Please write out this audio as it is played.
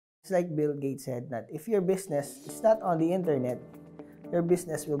like Bill Gates said that if your business is not on the internet, your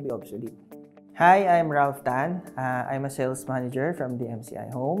business will be obsolete. Hi, I'm Ralph Tan. I'm a sales manager from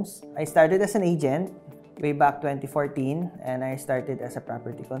DMCI Homes. I started as an agent way back 2014, and I started as a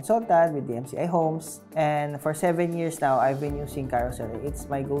property consultant with DMCI Homes. And for 7 years now, I've been using Carousell. It's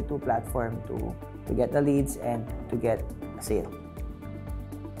my go-to platform to get the leads and to get a sale.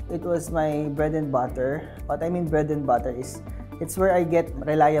 It was my bread and butter. What I mean bread and butter is it's where I get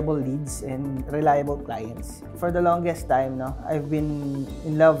reliable leads and reliable clients. For the longest time, I've been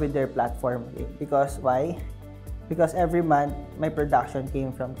in love with their platform. Because why? Because every month, my production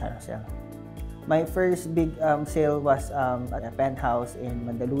came from Carousell. My first big sale was at a penthouse in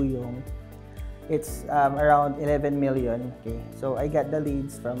Mandaluyong. It's around 11 million. Okay, so I got the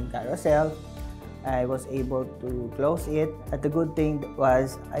leads from Carousell. I was able to close it. And the good thing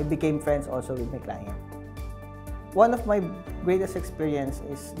was I became friends also with my client. One of my greatest experience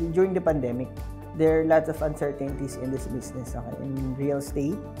is during the pandemic. There are lots of uncertainties in this business. Okay? In real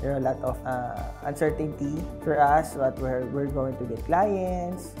estate, there are a lot of uncertainty for us, what we're going to get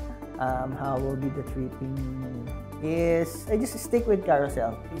clients, how will be the treating is. I just stick with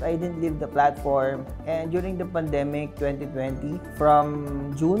Carousell. I didn't leave the platform, and during the pandemic 2020,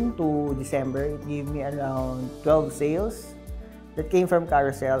 from June to December, it gave me around 12 sales that came from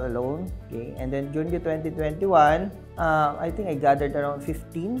Carousell alone. Okay, and then during the 2021, I think I gathered around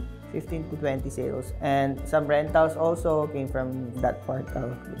 15 to 20 sales, and some rentals also came from that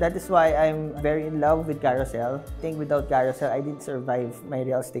portal. That is why I'm very in love with Carousell. I think without Carousell, I didn't survive my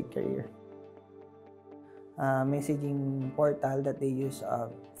real estate career. Messaging portal that they use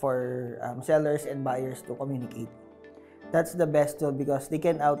for sellers and buyers to communicate. That's the best tool because they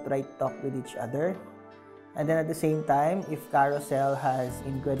can outright talk with each other. And then at the same time, if Carousell has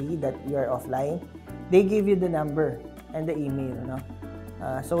inquiry that you are offline, they give you the number and the email.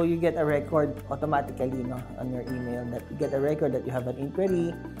 So you get a record automatically on your email, that you get a record that you have an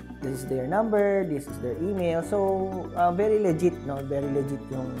inquiry. This is their number, this is their email. So very legit, very legit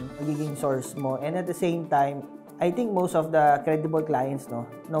yung magiging source mo. And at the same time, I think most of the credible clients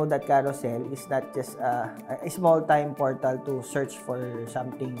know that Carousell is not just a small-time portal to search for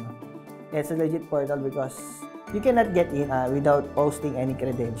something. It's a legit portal because you cannot get in without posting any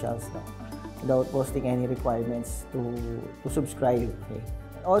credentials, without posting any requirements to subscribe. Okay.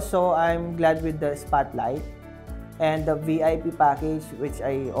 Also, I'm glad with the Spotlight and the VIP package, which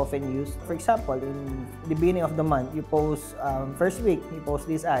I often use. For example, in the beginning of the month, you post first week, you post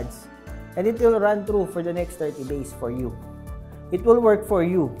these ads, and it will run through for the next 30 days for you. It will work for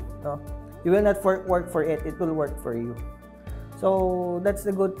you. You will not work for it. It will work for you. So that's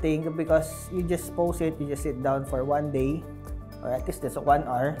the good thing because you just post it, you just sit down for 1 day, or at least that's 1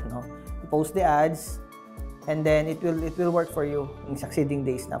 hour. You post the ads, and then it will work for you in succeeding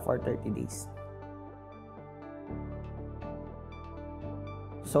days for 30 days.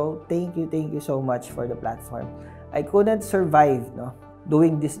 So thank you so much for the platform. I couldn't survive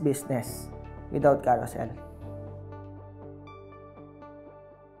doing this business without Carousell.